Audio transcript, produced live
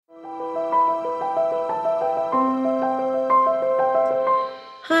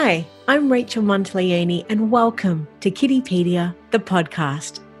Hi, I'm Rachel Monteleone and welcome to Kittypedia, the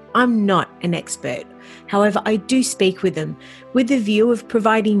podcast. I'm not an expert. However, I do speak with them with the view of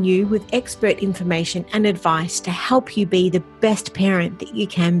providing you with expert information and advice to help you be the best parent that you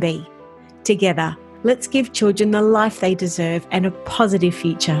can be. Together, let's give children the life they deserve and a positive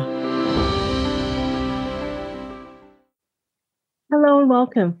future. Hello and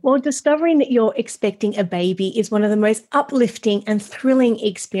welcome. Well, discovering that you're expecting a baby is one of the most uplifting and thrilling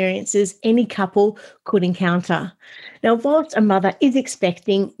experiences any couple could encounter. Now, whilst a mother is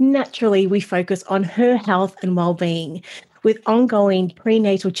expecting, naturally we focus on her health and well-being. With ongoing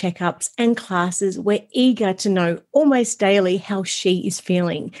prenatal checkups and classes, we're eager to know almost daily how she is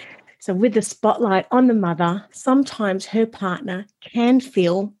feeling. So with the spotlight on the mother, sometimes her partner can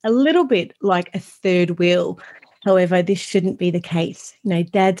feel a little bit like a third wheel. However, this shouldn't be the case.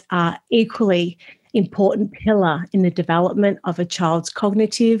 Dads are equally important pillar in the development of a child's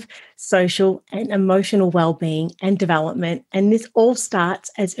cognitive, social, and emotional well-being and development. And this all starts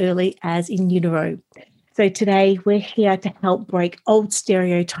as early as in utero. So today we're here to help break old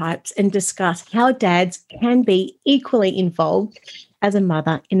stereotypes and discuss how dads can be equally involved as a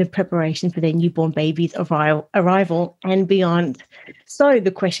mother in the preparation for their newborn baby's arrival and beyond. So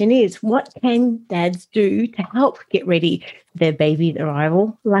the question is, what can dads do to help get ready for their baby's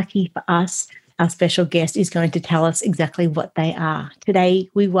arrival? Lucky for us, our special guest is going to tell us exactly what they are. Today,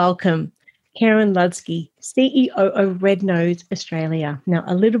 we welcome Karen Ludsky, CEO of Red Nose Australia. Now,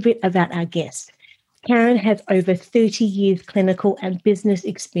 a little bit about our guest. Karen has over 30 years clinical and business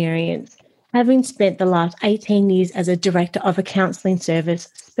experience, having spent the last 18 years as a director of a counselling service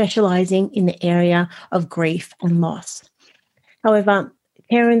specialising in the area of grief and loss. However,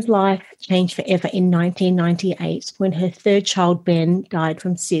 Karen's life changed forever in 1998 when her third child, Ben, died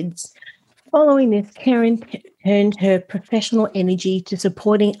from SIDS. Following this, Karen turned her professional energy to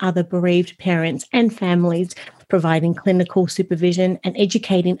supporting other bereaved parents and families, providing clinical supervision and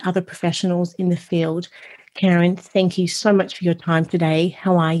educating other professionals in the field. Karen, thank you so much for your time today.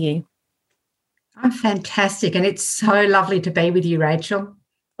 How are you? I'm fantastic, and it's so lovely to be with you, Rachel.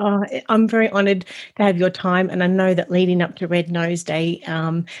 Oh, I'm very honoured to have your time, and I know that leading up to Red Nose Day,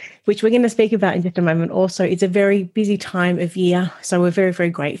 which we're going to speak about in just a moment also, is a very busy time of year, so we're very, very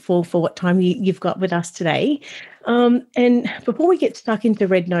grateful for what time you've got with us today. And before we get stuck into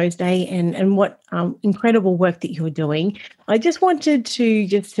Red Nose Day and what incredible work that you're doing, I just wanted to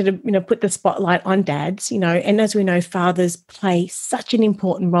just sort of, put the spotlight on dads, and as we know, fathers play such an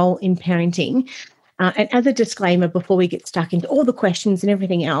important role in parenting. And as a disclaimer, before we get stuck into all the questions and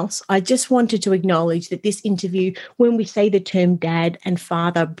everything else, I just wanted to acknowledge that this interview, when we say the term dad and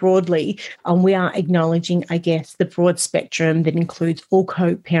father broadly, we are acknowledging, I guess, the broad spectrum that includes all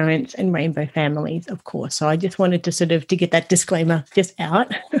co-parents and rainbow families, of course. So I just wanted to to get that disclaimer just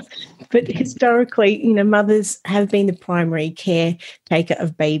out. But historically, mothers have been the primary caretaker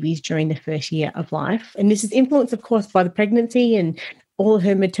of babies during the first year of life. And this is influenced, of course, by the pregnancy and all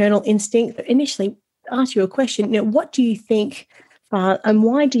her maternal instinct. But initially, ask you a question. What do you think, and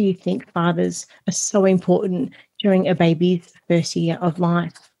why do you think fathers are so important during a baby's first year of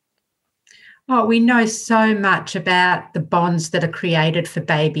life? Oh, we know so much about the bonds that are created for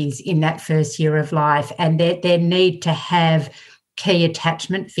babies in that first year of life and their need to have key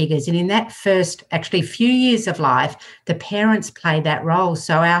attachment figures. And in that first, actually, few years of life, the parents play that role.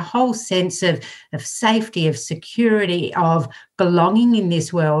 So our whole sense of safety, of security, of belonging in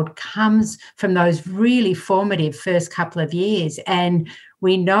this world comes from those really formative first couple of years. And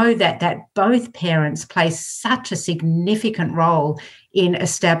we know that both parents play such a significant role in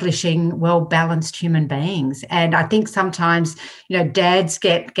establishing well-balanced human beings. And I think sometimes, dads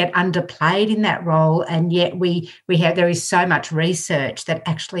get underplayed in that role, and yet there is so much research that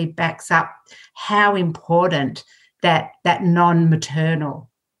actually backs up how important that non-maternal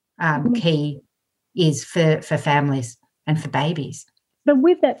key is for families and for babies. So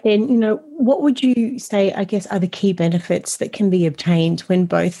with that then, what would you say, I guess, are the key benefits that can be obtained when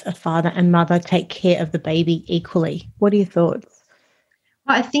both a father and mother take care of the baby equally? What are your thoughts?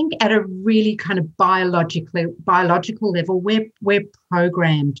 I think at a really kind of biological level, we're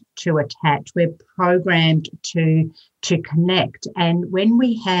programmed to attach. We're programmed to connect. And when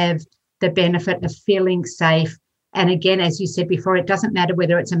we have the benefit of feeling safe, and again, as you said before, it doesn't matter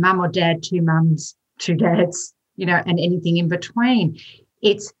whether it's a mum or dad, two mums, two dads, and anything in between.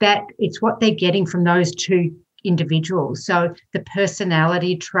 It's what they're getting from those two individuals. So the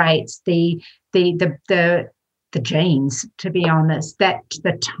personality traits, the genes, to be honest, that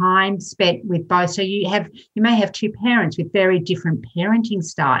the time spent with both. So you may have two parents with very different parenting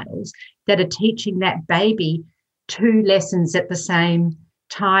styles that are teaching that baby two lessons at the same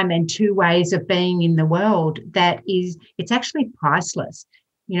time and two ways of being in the world that it's actually priceless.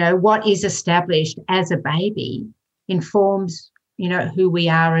 What is established as a baby informs, who we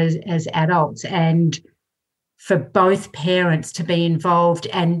are as adults. And for both parents to be involved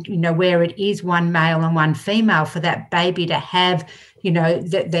and, where it is one male and one female, for that baby to have,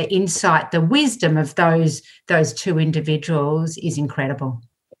 the insight, the wisdom of those two individuals is incredible.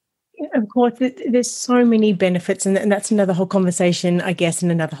 Of course, there's so many benefits, and that's another whole conversation, I guess,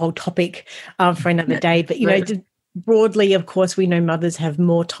 and another whole topic for another day. But, broadly, of course, we know mothers have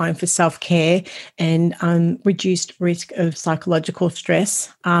more time for self-care and reduced risk of psychological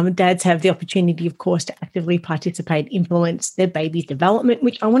stress. Dads have the opportunity, of course, to actively participate, influence their baby's development,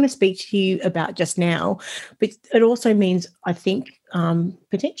 which I want to speak to you about just now. But it also means, I think,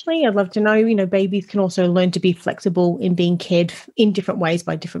 potentially, I'd love to know, babies can also learn to be flexible in being cared in different ways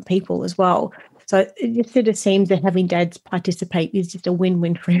by different people as well. So it just sort of seems that having dads participate is just a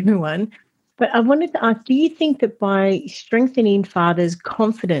win-win for everyone. But I wanted to ask, do you think that by strengthening fathers'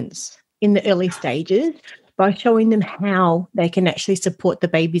 confidence in the early stages, by showing them how they can actually support the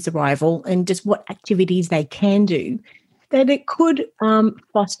baby's arrival and just what activities they can do, that it could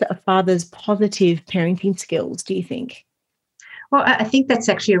foster a father's positive parenting skills, do you think? Well, I think that's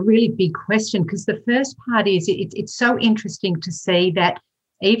actually a really big question, because the first part is it's so interesting to see that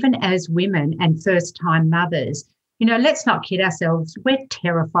even as women and first-time mothers, let's not kid ourselves. We're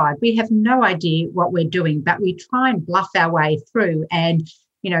terrified. We have no idea what we're doing, but we try and bluff our way through. And,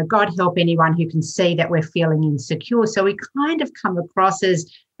 God help anyone who can see that we're feeling insecure. So we kind of come across as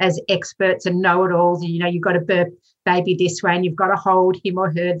experts and know-it-alls. You've got to birth baby this way and you've got to hold him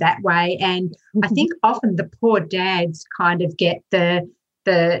or her that way. And I think often the poor dads kind of get the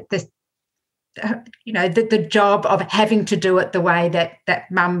job of having to do it the way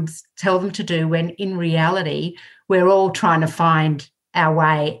that mums tell them to do, when in reality we're all trying to find our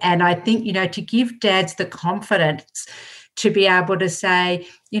way. And I think, to give dads the confidence to be able to say,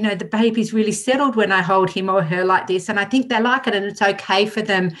 the baby's really settled when I hold him or her like this, and I think they like it, and it's okay for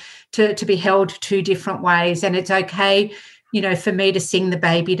them to be held two different ways, and it's okay, for me to sing the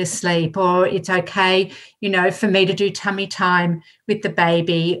baby to sleep, or it's okay, for me to do tummy time with the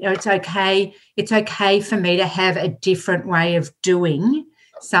baby, or it's okay for me to have a different way of doing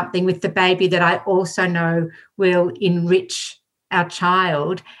something with the baby that I also know will enrich our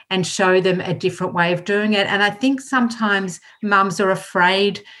child and show them a different way of doing it. And I think sometimes mums are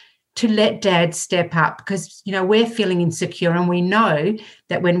afraid to let dad step up because, we're feeling insecure, and we know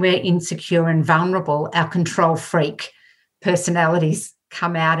that when we're insecure and vulnerable, our control freak personalities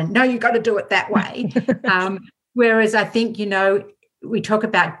come out and, no, you've got to do it that way. Whereas I think, we talk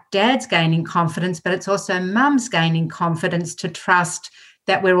about dads gaining confidence, but it's also mums gaining confidence to trust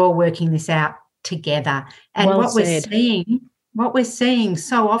that we're all working this out together. And what we're seeing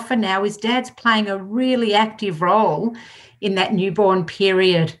so often now is dads playing a really active role in that newborn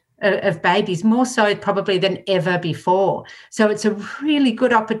period of babies, more so probably than ever before. So it's a really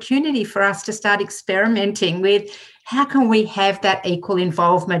good opportunity for us to start experimenting with how can we have that equal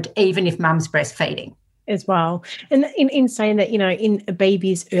involvement even if mum's breastfeeding. As well. And in saying that, in a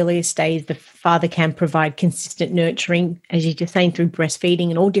baby's earliest stage, the father can provide consistent nurturing, as you're just saying, through breastfeeding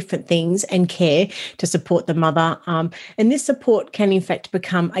and all different things and care to support the mother. And this support can, in fact,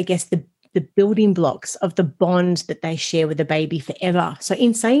 become, I guess, the building blocks of the bond that they share with the baby forever. So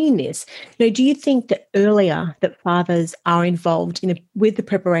in saying this, do you think that earlier that fathers are involved with the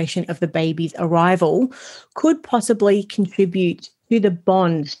preparation of the baby's arrival could possibly contribute to the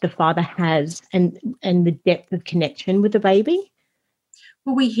bond the father has and the depth of connection with the baby?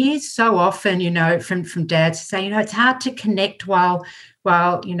 Well, we hear so often, from dads say, it's hard to connect while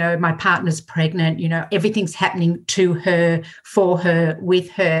my partner's pregnant, everything's happening to her, for her, with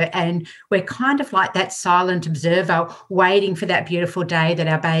her. And we're kind of like that silent observer waiting for that beautiful day that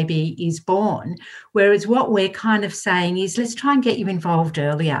our baby is born. Whereas what we're kind of saying is, let's try and get you involved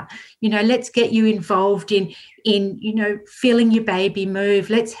earlier. Let's get you involved in feeling your baby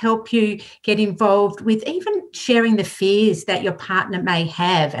move. Let's help you get involved with even sharing the fears that your partner may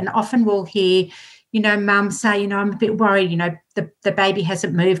have. And often we'll hear, mum say, I'm a bit worried, the baby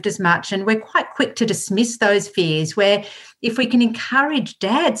hasn't moved as much. And we're quite quick to dismiss those fears, where if we can encourage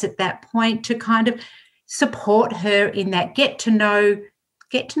dads at that point to kind of support her in that, get to know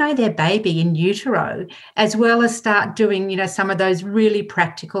their baby in utero, as well as start doing, some of those really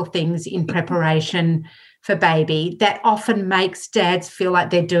practical things in preparation for baby, that often makes dads feel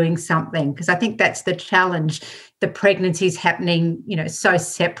like they're doing something. Because I think that's the challenge. The pregnancy is happening, so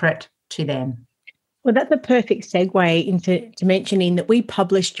separate to them. Well, that's a perfect segue into mentioning that we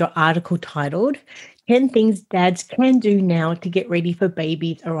published your article titled 10 Things Dads Can Do Now to Get Ready for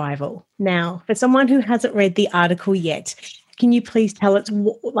Baby's Arrival. Now, for someone who hasn't read the article yet, can you please tell us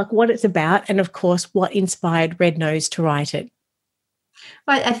what it's about and, of course, what inspired Red Nose to write it?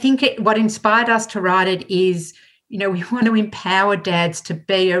 Well, I think what inspired us to write it is, we want to empower dads to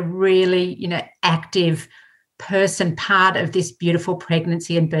be a really, active person, part of this beautiful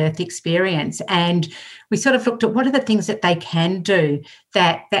pregnancy and birth experience. And we sort of looked at what are the things that they can do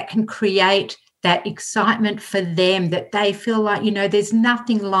that can create that excitement for them, that they feel like, there's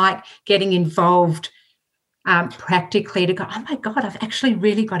nothing like getting involved practically to go, oh my God, I've actually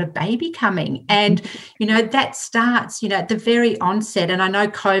really got a baby coming. And, that starts, at the very onset. And I know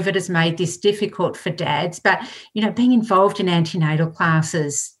COVID has made this difficult for dads, but, being involved in antenatal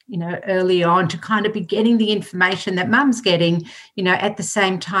classes, early on to kind of be getting the information that mum's getting, at the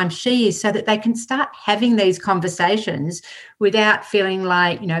same time she is, so that they can start having these conversations without feeling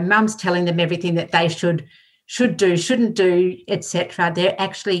like, mum's telling them everything that they should do, shouldn't do, etc. They're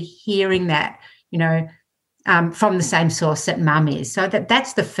actually hearing that, from the same source that mum is. So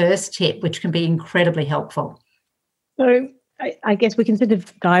that's the first tip, which can be incredibly helpful. So I guess we can sort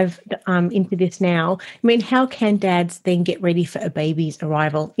of dive into this now. I mean, how can dads then get ready for a baby's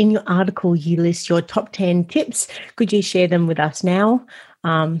arrival? In your article, you list your top 10 tips. Could you share them with us now?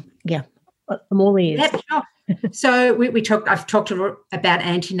 I'm all ears. Yeah, sure. So I've talked about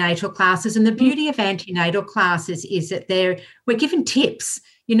antenatal classes, and the beauty of antenatal classes is that we're given tips,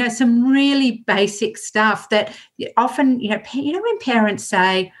 some really basic stuff that often, when parents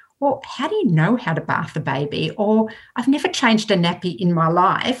say, well, how do you know how to bath a baby? Or I've never changed a nappy in my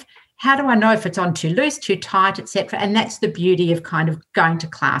life. How do I know if it's on too loose, too tight, etc.? And that's the beauty of kind of going to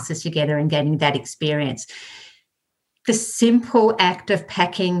classes together and getting that experience. The simple act of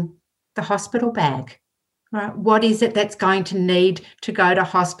packing the hospital bag. Right. What is it that's going to need to go to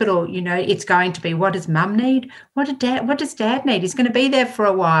hospital? It's going to be, what does mum need? What does dad need? He's going to be there for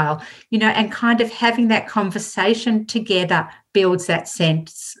a while, and kind of having that conversation together builds that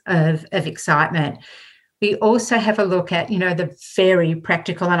sense of excitement. We also have a look at, the very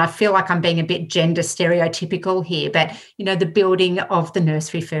practical, and I feel like I'm being a bit gender stereotypical here, but, the building of the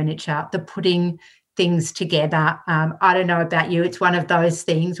nursery furniture, the putting things together. I don't know about you. It's one of those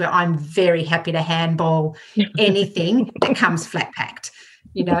things where I'm very happy to handball anything that comes flat packed,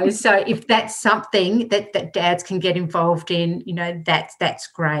 So if that's something that dads can get involved in, that's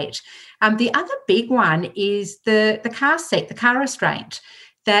great. The other big one is the car seat, the car restraint.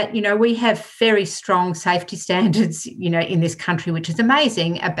 That, we have very strong safety standards, in this country, which is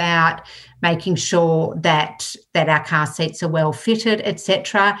amazing, about making sure that our car seats are well fitted,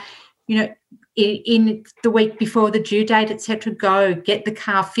 etc. In the week before the due date, etc., go get the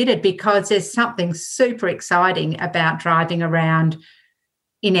car fitted, because there's something super exciting about driving around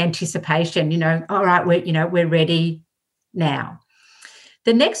in anticipation. All right, we're ready now.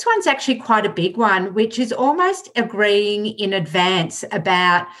 The next one's actually quite a big one, which is almost agreeing in advance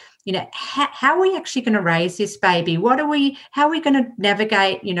about, how are we actually going to raise this baby? How are we going to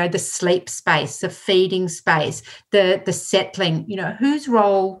navigate, the sleep space, the feeding space, the settling, whose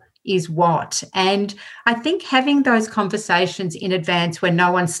role is what? And I think having those conversations in advance when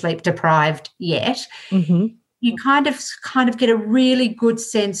no one's sleep deprived yet, you kind of get a really good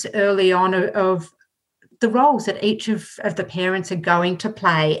sense early on of the roles that each of the parents are going to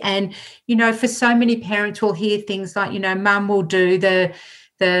play. And, for so many parents, we'll hear things like, mum will do the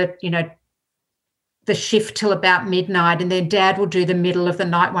shift till about midnight, and then dad will do the middle of the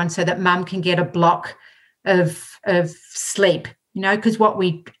night one, so that mum can get a block of sleep. Because what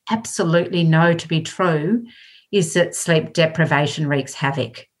we absolutely know to be true is that sleep deprivation wreaks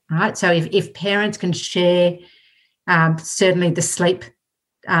havoc, right? So if parents can share certainly the sleep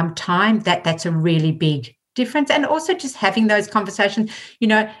time, that's a really big difference. And also just having those conversations,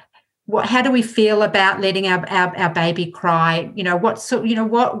 how do we feel about letting our baby cry? What's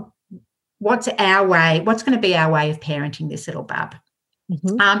our way? What's going to be our way of parenting this little bub?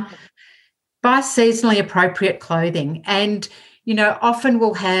 Buy seasonally appropriate clothing. And often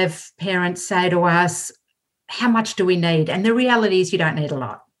we'll have parents say to us, how much do we need? And the reality is you don't need a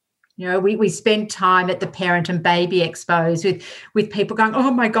lot. We spend time at the parent and baby expos with people going,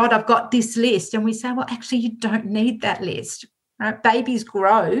 oh, my God, I've got this list. And we say, well, actually, you don't need that list. Right? Babies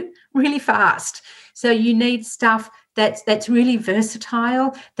grow really fast. So you need stuff that's really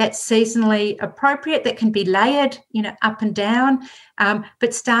versatile, that's seasonally appropriate, that can be layered, up and down,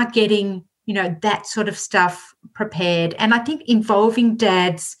 but start getting that sort of stuff prepared. And I think involving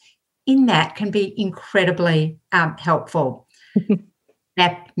dads in that can be incredibly helpful.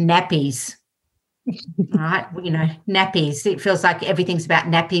 Nappies. right? Nappies. It feels like everything's about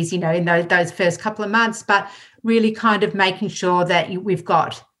nappies, in those first couple of months, but really kind of making sure that we've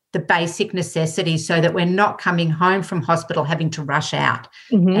got the basic necessities so that we're not coming home from hospital having to rush out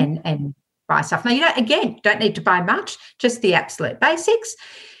and buy stuff. Now, don't need to buy much, just the absolute basics.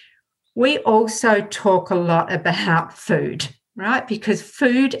 We also talk a lot about food, right? Because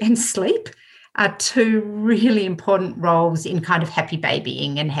food and sleep are two really important roles in kind of happy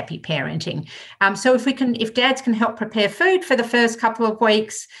babying and happy parenting. So if dads can help prepare food for the first couple of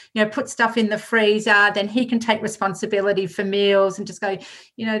weeks, put stuff in the freezer, then he can take responsibility for meals and just go,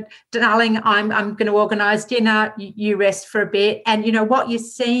 darling, I'm going to organise dinner, you rest for a bit. And, what you're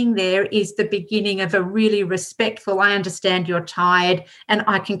seeing there is the beginning of a really respectful, I understand you're tired and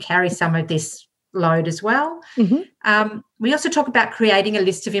I can carry some of this load as well. We also talk about creating a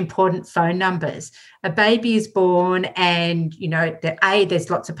list of important phone numbers. A baby is born and, there's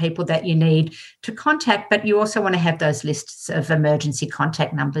lots of people that you need to contact, but you also want to have those lists of emergency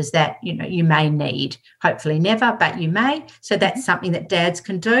contact numbers that, you may need. Hopefully never, but you may. So that's something that dads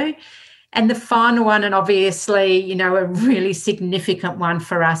can do. And the final one, and obviously, a really significant one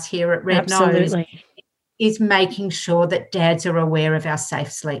for us here at Red Nose, is making sure that dads are aware of our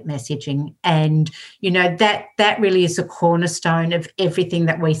safe sleep messaging. And, that really is a cornerstone of everything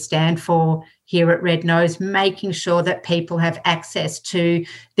that we stand for here at Red Nose, making sure that people have access to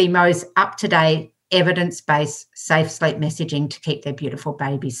the most up-to-date, evidence-based safe sleep messaging to keep their beautiful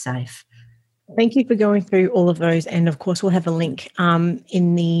babies safe. Thank you for going through all of those. And of course, we'll have a link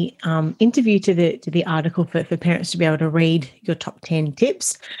in the interview to the article for parents to be able to read your top 10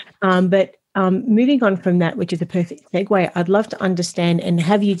 tips. But moving on from that, which is a perfect segue, I'd love to understand and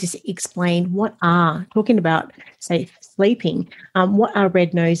have you just explain talking about safe sleeping, what are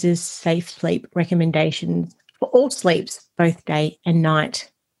Red Nose's safe sleep recommendations for all sleeps, both day and night?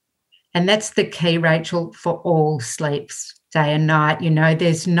 And that's the key, Rachel, for all sleeps, day and night.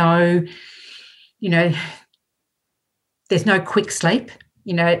 There's no quick sleep.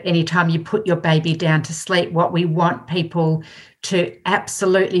 Anytime you put your baby down to sleep, what we want people to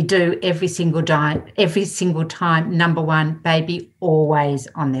absolutely do every single time, number one, baby always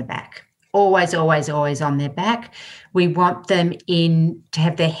on their back. Always, always, always on their back. We want them to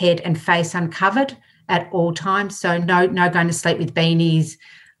have their head and face uncovered at all times. So no going to sleep with beanies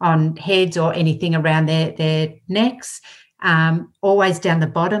on heads or anything around their necks. Always down the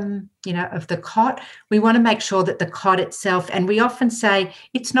bottom, of the cot. We want to make sure that the cot itself, and we often say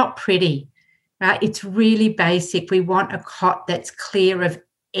it's not pretty, right? It's really basic. We want a cot that's clear of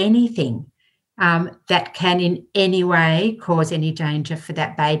anything that can in any way cause any danger for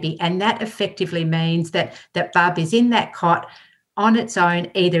that baby. And that effectively means that bub is in that cot on its own,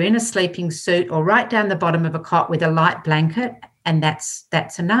 either in a sleeping suit or right down the bottom of a cot with a light blanket, and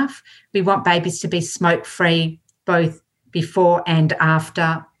that's enough. We want babies to be smoke-free both before and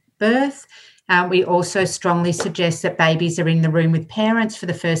after birth. We also strongly suggest that babies are in the room with parents for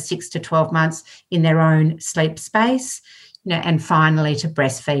the first 6 to 12 months in their own sleep space, and finally to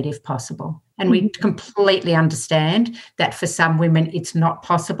breastfeed if possible. And we completely understand that for some women it's not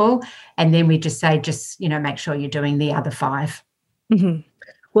possible. And then we just say, make sure you're doing the other 5.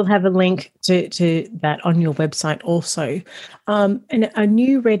 We'll have a link to that on your website also. And a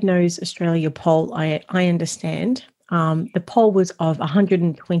new Red Nose Australia poll, I understand, the poll was of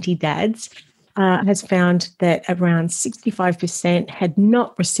 120 dads, has found that around 65% had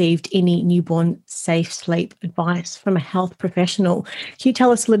not received any newborn safe sleep advice from a health professional. Can you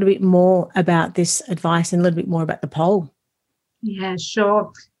tell us a little bit more about this advice and a little bit more about the poll? Yeah,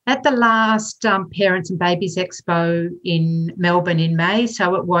 sure. At the last Parents and Babies Expo in Melbourne in May,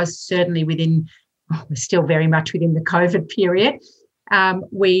 so it was certainly we're still very much within the COVID period,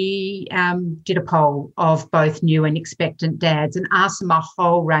 we did a poll of both new and expectant dads and asked them a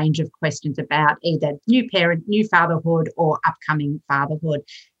whole range of questions about either new fatherhood or upcoming fatherhood.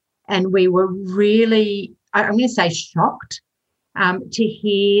 And we were really, I'm going to say, shocked to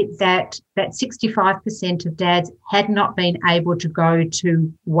hear that 65% of dads had not been able to go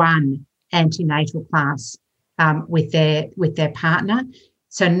to one antenatal class with their partner.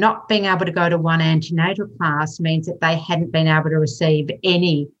 So not being able to go to one antenatal class means that they hadn't been able to receive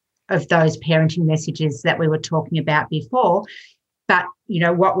any of those parenting messages that we were talking about before. But,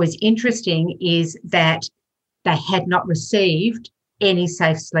 what was interesting is that they had not received any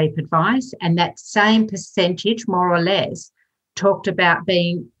safe sleep advice, and that same percentage, more or less, talked about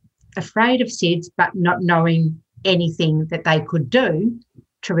being afraid of SIDS but not knowing anything that they could do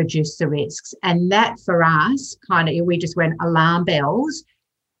to reduce the risks. And that for us, we just went alarm bells.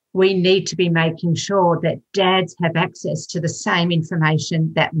 We need to be making sure that dads have access to the same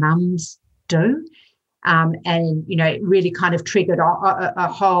information that mums do. And, you know, it really kind of triggered a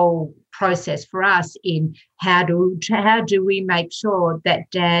whole process for us in how do we make sure that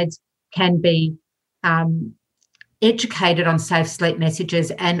dads can be educated on safe sleep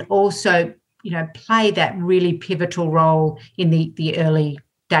messages and also, you know, play that really pivotal role in the early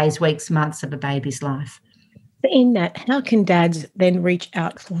days, weeks, months of a baby's life. In that, how can dads then reach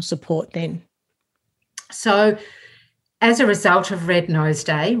out for support then? So as a result of Red Nose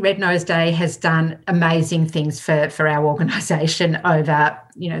Day has done amazing things for our organisation over,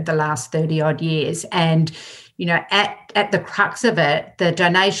 you know, the last 30 odd years. And, you know, at the crux of it, the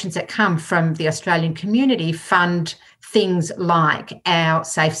donations that come from the Australian community fund things like our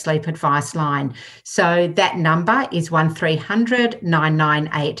Safe Sleep Advice line. So that number is 1300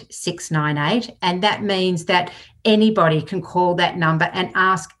 998 698. And that means that anybody can call that number and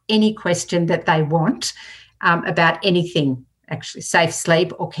ask any question that they want about anything, actually, safe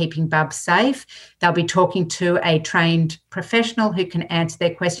sleep or keeping bubs safe. They'll be talking to a trained professional who can answer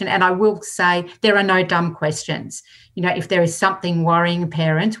their question. And I will say there are no dumb questions. You know, if there is something worrying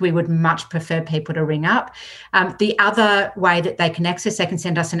parents, we would much prefer people to ring up. The other way that they can access, they can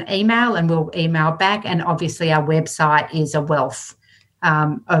send us an email and we'll email back. And obviously our website is a wealth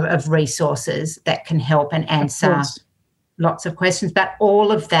of resources that can help and answer lots of questions. But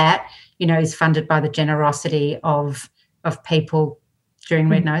all of that, you know, is funded by the generosity of people during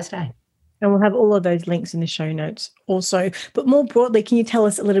Red Nose Day. And we'll have all of those links in the show notes also. But more broadly, can you tell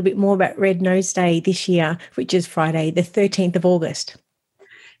us a little bit more about Red Nose Day this year, which is Friday, the 13th of August?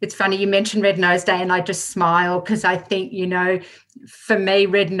 It's funny you mentioned Red Nose Day and I just smile because I think, you know, for me,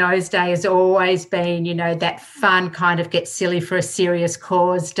 Red Nose Day has always been, you know, that fun kind of get silly for a serious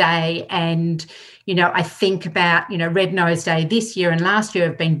cause day. And, you know, I think about, you know, Red Nose Day this year and last year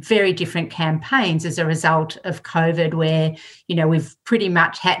have been very different campaigns as a result of COVID where, you know, we've pretty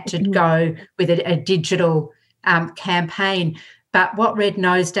much had to go with a digital campaign. But what Red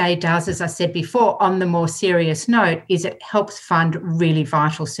Nose Day does, as I said before, on the more serious note, is it helps fund really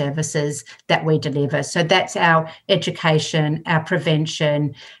vital services that we deliver. So that's our education, our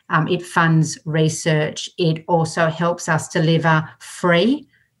prevention. It funds research. It also helps us deliver free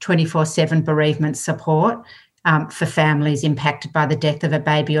 24/7 bereavement support for families impacted by the death of a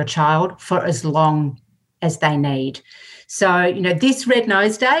baby or child for as long as they need. So, you know, this Red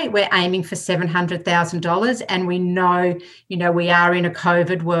Nose Day, we're aiming for $700,000 and we know, you know, we are in a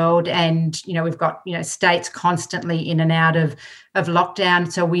COVID world and, you know, we've got, you know, states constantly in and out of lockdown.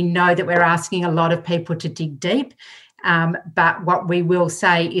 So we know that we're asking a lot of people to dig deep. But what we will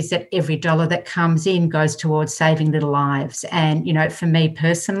say is that every dollar that comes in goes towards saving little lives. And, you know, for me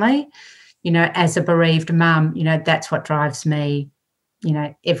personally, you know, as a bereaved mum, you know, that's what drives me, you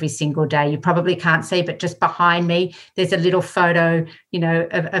know, every single day. You probably can't see, but just behind me, there's a little photo, you know,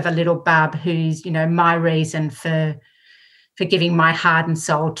 of a little bub who's, you know, my reason for giving my heart and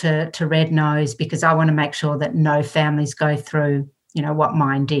soul to Red Nose, because I want to make sure that no families go through, you know, what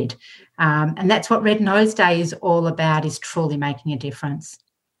mine did. And that's what Red Nose Day is all about, is truly making a difference.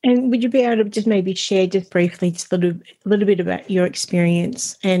 And would you be able to just maybe share just briefly just a little bit about your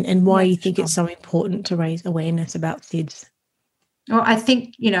experience and why you think it's so important to raise awareness about SIDS? Well, I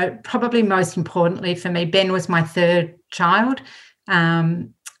think, you know, probably most importantly for me, Ben was my third child. I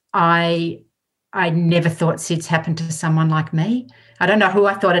never thought SIDS happened to someone like me. I don't know who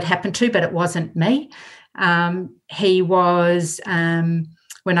I thought it happened to, but it wasn't me. He was,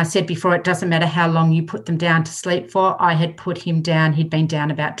 when I said before, it doesn't matter how long you put them down to sleep for, I had put him down. He'd been down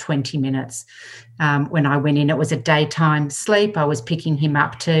about 20 minutes. When I went in, it was a daytime sleep. I was picking him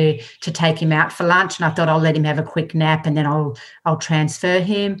up to take him out for lunch, and I thought I'll let him have a quick nap and then I'll transfer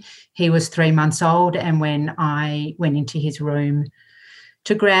him. He was 3 months old, and when I went into his room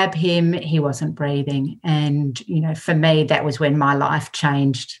to grab him, he wasn't breathing. And, you know, for me, that was when my life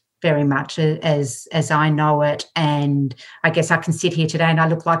changed very much as I know it. And I guess I can sit here today and I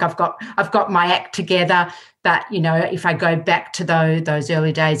look like I've got my act together. But, you know, if I go back to those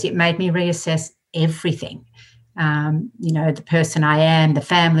early days, it made me reassess everything. You know, the person I am, the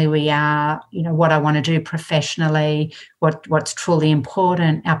family we are, you know, what I want to do professionally, what's truly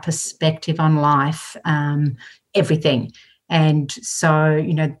important, our perspective on life, everything. And so,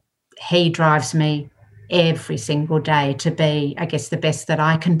 you know, he drives me every single day to be, I guess, the best that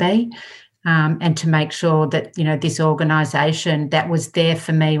I can be, and to make sure that, you know, this organisation that was there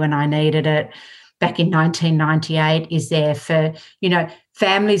for me when I needed it back in 1998 is there for, you know,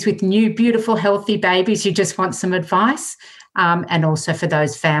 families with new, beautiful, healthy babies who just want some advice, and also for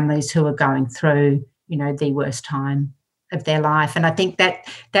those families who are going through, you know, the worst time of their life. And I think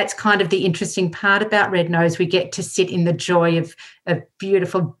that's kind of the interesting part about Red Nose. We get to sit in the joy of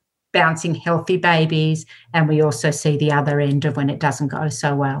beautiful bouncing healthy babies, and we also see the other end of when it doesn't go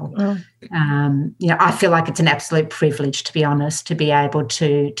so well. I feel like it's an absolute privilege, to be honest, to be able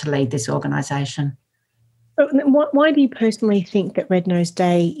to lead this organisation. Why do you personally think that Red Nose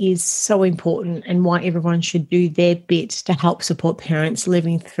Day is so important, and why everyone should do their bit to help support parents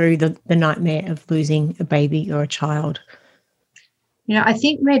living through the nightmare of losing a baby or a child? I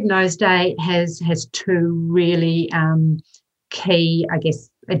think Red Nose Day has two really key, I guess,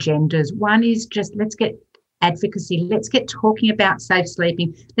 agendas. One is just let's get advocacy. Let's get talking about safe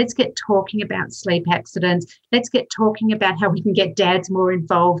sleeping. Let's get talking about sleep accidents. Let's get talking about how we can get dads more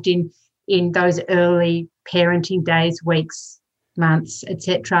involved in those early parenting days, weeks, months,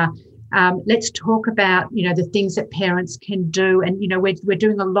 etc. Let's talk about, the things that parents can do. And, we're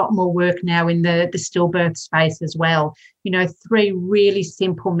doing a lot more work now in the stillbirth space as well. 3 really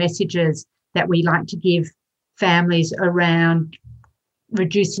simple messages that we like to give families around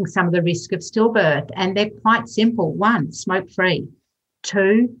reducing some of the risk of stillbirth. And they're quite simple. 1, smoke-free.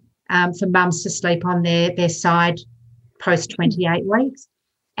 2, for mums to sleep on their side post 28 weeks.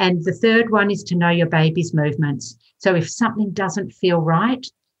 And the third one is to know your baby's movements. So if something doesn't feel right,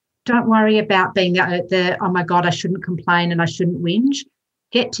 don't worry about being oh my God, I shouldn't complain and I shouldn't whinge.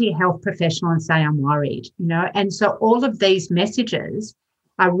 Get to your health professional and say, I'm worried, And so all of these messages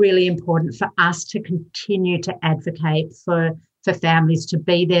are really important for us to continue to advocate for families to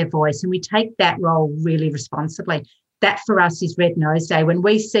be their voice. And we take that role really responsibly. That for us is Red Nose Day. When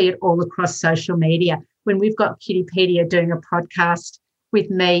we see it all across social media, when we've got Kittypedia doing a podcast with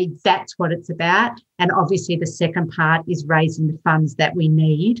me, that's what it's about. And obviously the second part is raising the funds that we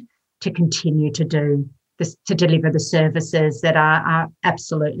need to continue to do this, to deliver the services that are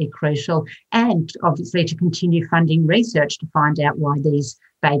absolutely crucial, and obviously to continue funding research to find out why these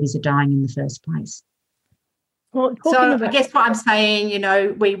babies are dying in the first place. Well, I guess what I'm saying,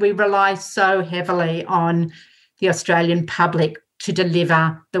 we rely so heavily on the Australian public to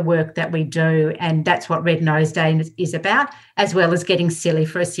deliver the work that we do, and that's what Red Nose Day is about, as well as getting silly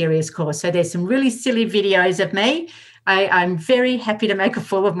for a serious cause. So there's some really silly videos of me. I'm very happy to make a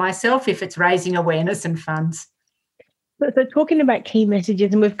fool of myself if it's raising awareness and funds. So talking about key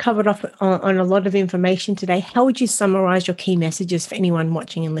messages, and we've covered off on a lot of information today, how would you summarise your key messages for anyone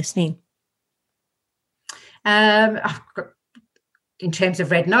watching and listening? In terms of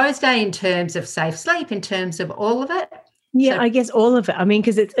Red Nose Day, in terms of safe sleep, in terms of all of it? Yeah, so, I guess all of it.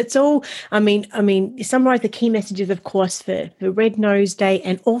 Because it's all, summarize the key messages, of course, for Red Nose Day,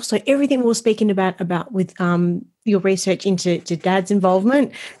 and also everything we're speaking about with your research into dad's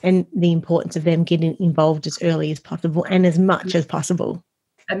involvement and the importance of them getting involved as early as possible and as much as possible.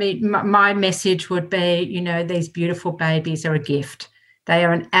 My message would be, these beautiful babies are a gift. They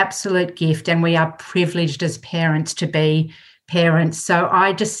are an absolute gift, and we are privileged as parents to be parents. So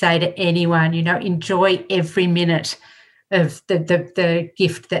I just say to anyone, enjoy every minute of the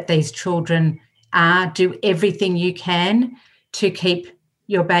gift that these children are. Do everything you can to keep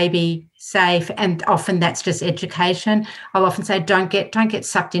your baby safe, and often that's just education. I'll often say don't get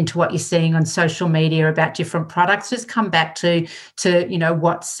sucked into what you're seeing on social media about different products. Just come back to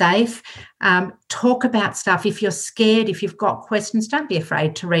what's safe. Talk about stuff. If you're scared, if you've got questions, don't be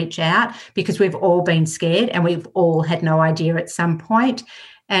afraid to reach out, because we've all been scared and we've all had no idea at some point.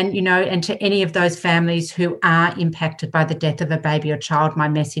 And, and to any of those families who are impacted by the death of a baby or child, my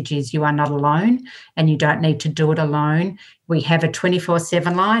message is you are not alone, and you don't need to do it alone. We have a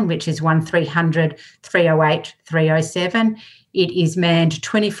 24/7 line, which is 1300 308 307. It is manned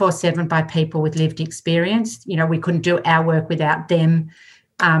 24/7 by people with lived experience. We couldn't do our work without them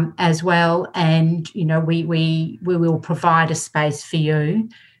as well. And, we will provide a space for you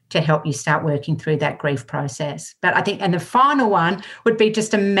to help you start working through that grief process. But I think, and the final one would be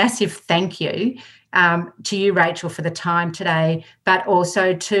just a massive thank you to you, Rachel, for the time today, but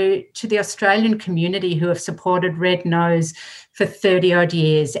also to the Australian community who have supported Red Nose for 30 odd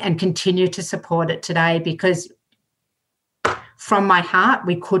years and continue to support it today, because from my heart,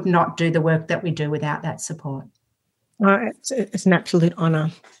 we could not do the work that we do without that support. It's an absolute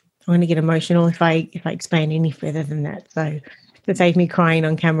honour. I'm going to get emotional if I explain any further than that. So to save me crying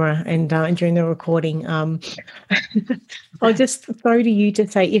on camera and during the recording. I'll just throw to you to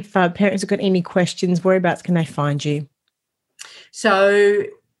say, if parents have got any questions, whereabouts can they find you? So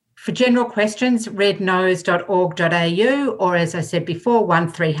for general questions, rednose.org.au, or as I said before,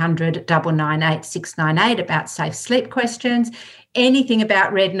 1300 998 698 about safe sleep questions. Anything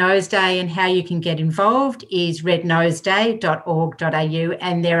about Red Nose Day and how you can get involved is rednoseday.org.au,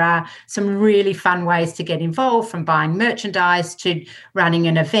 and there are some really fun ways to get involved, from buying merchandise to running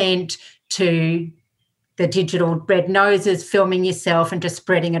an event to the digital red noses, filming yourself and just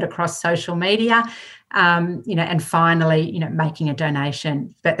spreading it across social media, and finally, making a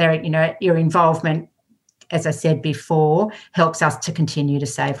donation. But your involvement, as I said before, helps us to continue to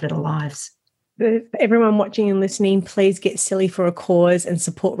save little lives. For everyone watching and listening, please get silly for a cause and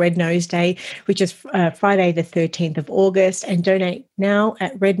support Red Nose Day, which is Friday the 13th of August, and donate now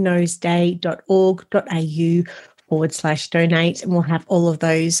at rednoseday.org.au/donate, and we'll have all of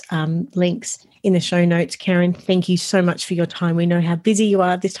those links in the show notes. Karen, thank you so much for your time. We know how busy you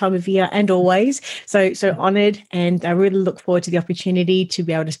are this time of year and always, so honoured, and I really look forward to the opportunity to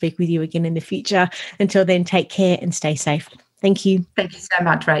be able to speak with you again in the future. Until then, take care and stay safe. Thank you. Thank you so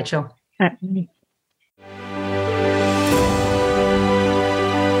much, Rachel.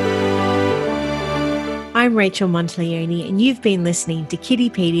 I'm Rachel Monteleone, and you've been listening to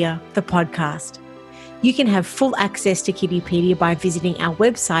Kiddipedia, the podcast. You can have full access to Kiddipedia by visiting our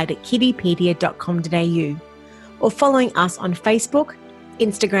website at kiddipedia.com.au or following us on Facebook,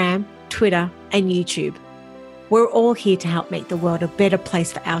 Instagram, Twitter, and YouTube. We're all here to help make the world a better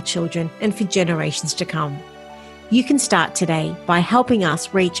place for our children and for generations to come. You can start today by helping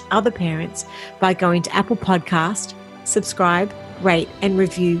us reach other parents by going to Apple Podcast, subscribe, rate, and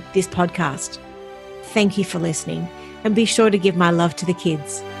review this podcast. Thank you for listening, and be sure to give my love to the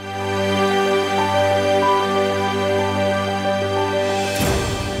kids.